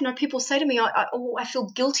life. People say to me, I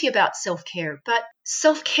feel guilty about self-care. But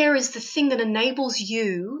self-care is the thing that enables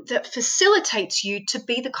you, that facilitates you to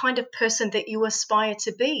be the kind of person that you aspire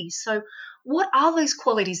to be. So what are those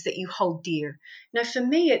qualities that you hold dear? For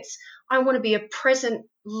me, I want to be a present,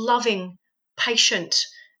 loving, patient,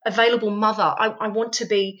 available mother. I want to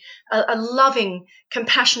be a loving,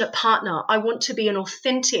 compassionate partner. I want to be an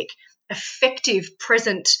authentic, effective,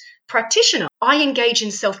 present practitioner. I engage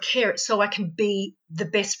in self-care so I can be the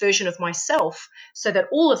best version of myself, so that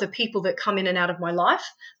all of the people that come in and out of my life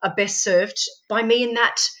are best served by me in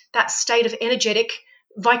that state of energetic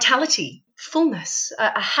vitality, fullness,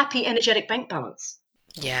 a happy, energetic bank balance.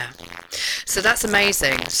 Yeah. So that's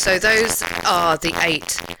amazing. So those are the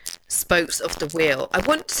 8 spokes of the wheel. I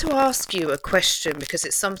want to ask you a question, because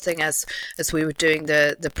it's something, as we were doing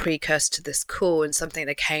the precursor to this call, and something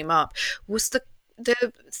that came up was the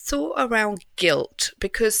thought around guilt,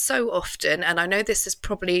 because so often, and I know this is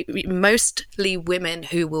probably mostly women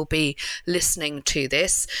who will be listening to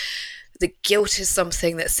this, the guilt is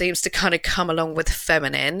something that seems to kind of come along with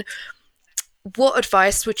feminine. What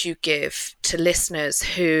advice would you give to listeners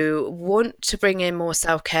who want to bring in more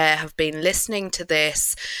self-care, have been listening to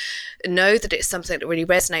this, know that it's something that really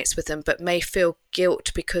resonates with them, but may feel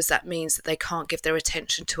guilt because that means that they can't give their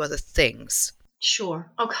attention to other things?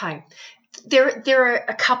 Sure. Okay. There are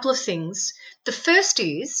a couple of things. The first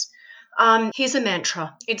is, here's a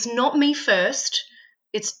mantra. It's not me first.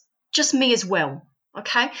 It's just me as well.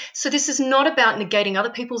 Okay. So this is not about negating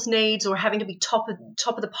other people's needs or having to be top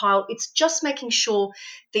of the pile. It's just making sure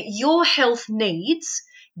that your health needs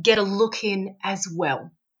get a look in as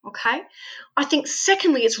well. Okay. I think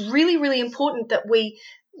secondly, it's really, really important that we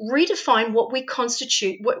redefine what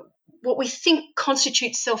we think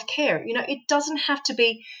constitutes self-care. It doesn't have to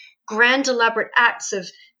be grand, elaborate acts of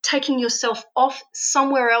taking yourself off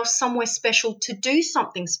somewhere else, somewhere special, to do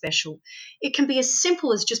something special. It can be as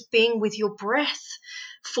simple as just being with your breath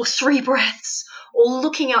for 3 breaths, or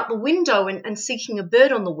looking out the window and seeking a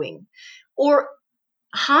bird on the wing, or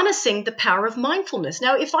harnessing the power of mindfulness.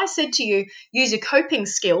 Now, if I said to you, use a coping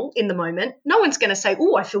skill in the moment, no one's going to say,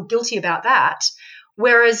 oh, I feel guilty about that.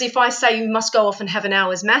 Whereas if I say you must go off and have an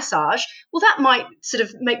hour's massage, well, that might sort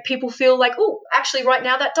of make people feel like, oh, actually right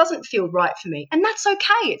now that doesn't feel right for me. And that's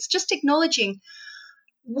okay. It's just acknowledging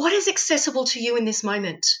what is accessible to you in this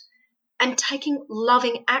moment and taking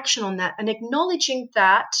loving action on that, and acknowledging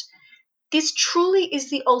that this truly is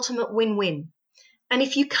the ultimate win-win. And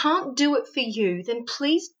if you can't do it for you, then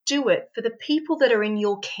please do it for the people that are in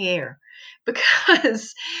your care,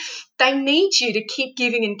 because they need you to keep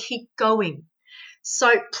giving and keep going.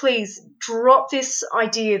 So please drop this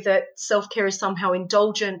idea that self-care is somehow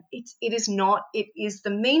indulgent. It is not. It is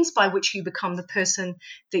the means by which you become the person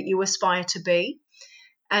that you aspire to be.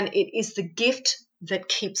 And it is the gift that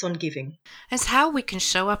keeps on giving. It's how we can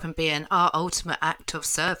show up and be in our ultimate act of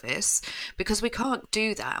service, because we can't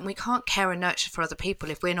do that, and we can't care and nurture for other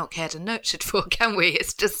people if we're not cared and nurtured for, can we?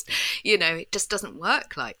 It's just, it just doesn't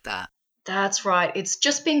work like that. That's right. It's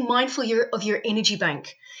just being mindful of your energy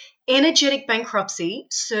bank. Energetic bankruptcy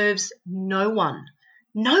serves no one.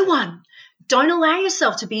 No one. Don't allow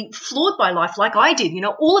yourself to be flawed by life like I did.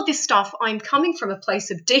 All of this stuff, I'm coming from a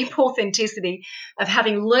place of deep authenticity, of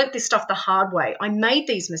having learnt this stuff the hard way. I made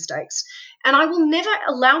these mistakes, and I will never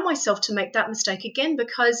allow myself to make that mistake again,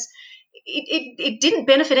 because it didn't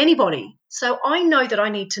benefit anybody. So I know that I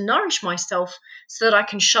need to nourish myself so that I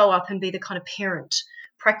can show up and be the kind of parent,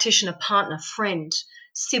 practitioner, partner, friend,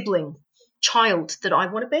 sibling, child that I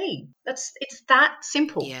want to be. It's that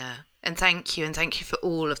simple. Yeah. And thank you for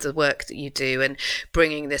all of the work that you do and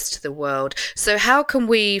bringing this to the world. So how can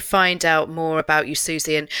we find out more about you,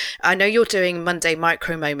 Susie? And I know you're doing Monday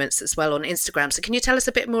Micro Moments as well on Instagram. So can you tell us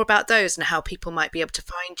a bit more about those and how people might be able to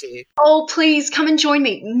find you? Oh, please come and join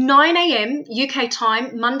me. 9 a.m. UK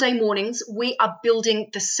time, Monday mornings, we are building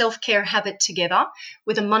the self-care habit together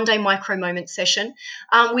with a Monday Micro Moment session.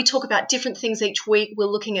 We talk about different things each week. We're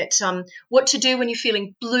looking at what to do when you're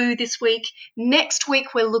feeling blue this week. Next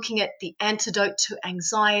week, we're looking at the antidote to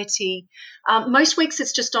anxiety. Most weeks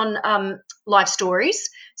it's just on live stories.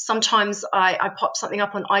 Sometimes I pop something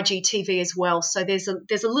up on IGTV as well. So there's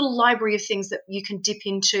a little library of things that you can dip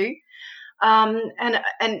into. And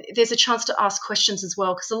there's a chance to ask questions as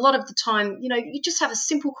well, because a lot of the time, you just have a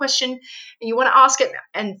simple question and you want to ask it,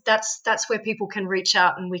 and that's where people can reach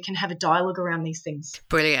out and we can have a dialogue around these things.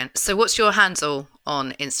 Brilliant. So what's your handle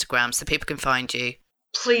on Instagram so people can find you?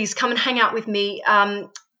 Please come and hang out with me.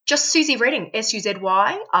 Just Suzy Reading, SUZYREADING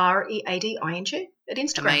at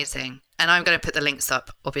Instagram. Amazing. And I'm going to put the links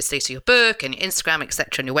up, obviously, to your book and your Instagram, etc.,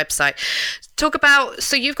 and your website. Talk about,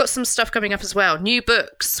 so you've got some stuff coming up as well. New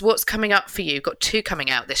books. What's coming up for you? You've got 2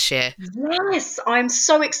 coming out this year. Yes, I'm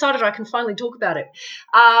so excited I can finally talk about it.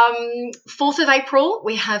 4th of April,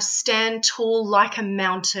 we have Stand Tall Like a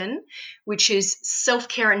Mountain, which is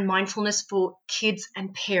self-care and mindfulness for kids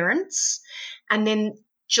and parents. And then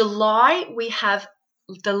July, we have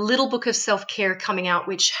the Little Book of Self-Care coming out,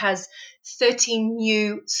 which has 13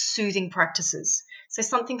 new soothing practices. So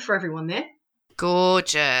something for everyone there.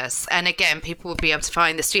 Gorgeous. And again, people will be able to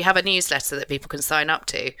find this. Do you have a newsletter that people can sign up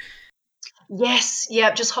to? Yes.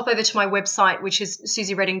 Yeah. Just hop over to my website, which is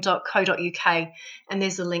suzyreading.co.uk, and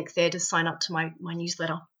there's a link there to sign up to my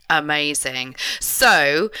newsletter. Amazing.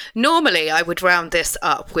 So normally I would round this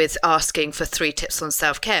up with asking for 3 tips on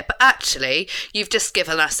self-care, but actually you've just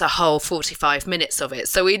given us a whole 45 minutes of it.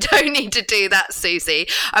 So we don't need to do that, Suzy.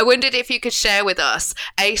 I wondered if you could share with us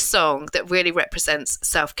a song that really represents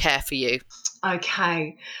self-care for you.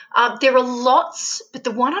 Okay. There are lots, but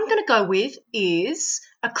the one I'm going to go with is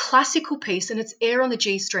a classical piece, and it's Air on the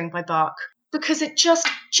G String by Bach. Because it just,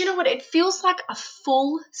 do you know what? It feels like a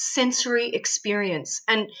full sensory experience.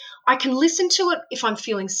 And I can listen to it if I'm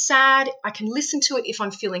feeling sad. I can listen to it if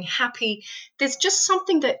I'm feeling happy. There's just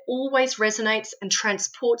something that always resonates and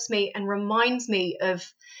transports me and reminds me of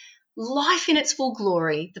life in its full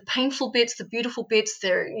glory. The painful bits, the beautiful bits,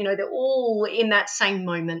 they're all in that same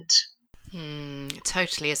moment. It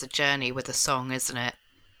totally is a journey with a song, isn't it?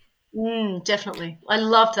 Definitely. I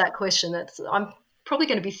loved that question. I'm probably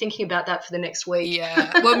going to be thinking about that for the next week.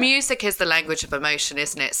 Yeah. Well, music is the language of emotion,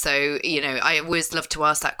 isn't it? So, I always love to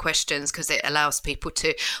ask that questions because it allows people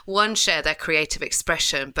to, one, share their creative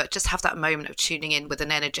expression, but just have that moment of tuning in with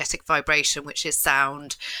an energetic vibration, which is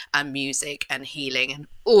sound and music and healing and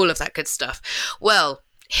all of that good stuff. Well,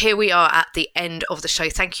 here we are at the end of the show.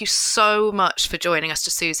 Thank you so much for joining us,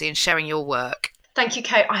 Suzy, and sharing your work. Thank you,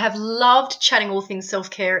 Kate. I have loved chatting all things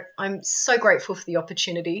self-care. I'm so grateful for the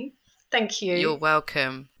opportunity. Thank you. You're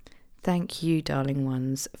welcome. Thank you, darling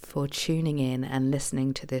ones, for tuning in and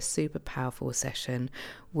listening to this super powerful session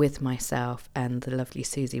with myself and the lovely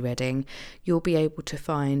Suzy Reading. You'll be able to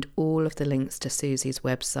find all of the links to Suzy's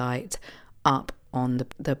website up on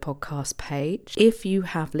the podcast page. If you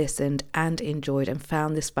have listened and enjoyed and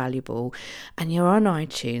found this valuable and you're on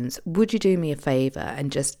iTunes, would you do me a favour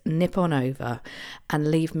and just nip on over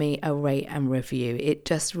and leave me a rate and review? It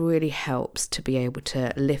just really helps to be able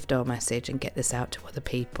to lift our message and get this out to other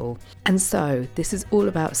people. And so this is all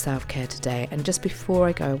about self-care today, and just before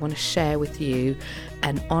I go, I want to share with you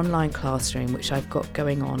an online classroom which I've got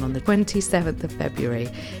going on the 27th of February.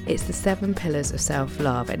 It's the 7 pillars of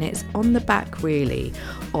self-love, and it's on the back really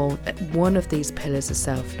of one of these pillars of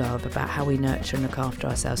self-love about how we nurture and look after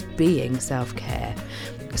ourselves, being self-care.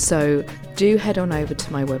 So do head on over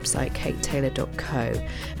to my website katetaylor.co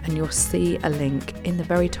and you'll see a link in the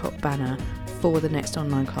very top banner for the next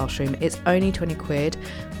online classroom. It's only 20 quid.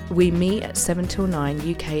 We meet at 7 till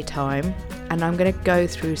 9 UK time, and I'm going to go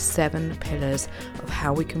through 7 pillars of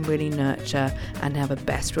how we can really nurture and have a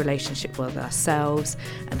best relationship with ourselves,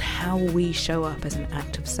 and how we show up as an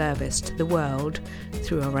act of service to the world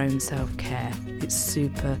through our own self-care. It's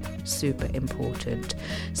super, super important.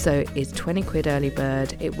 So it's 20 quid early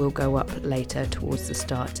bird. It will go up later towards the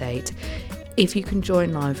start date. If you can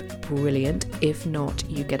join live, brilliant. If not,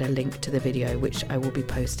 you get a link to the video, which I will be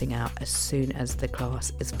posting out as soon as the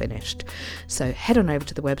class is finished. So head on over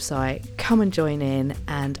to the website, come and join in,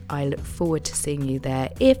 and I look forward to seeing you there.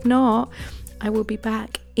 If not, I will be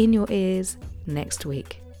back in your ears next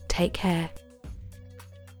week. Take care.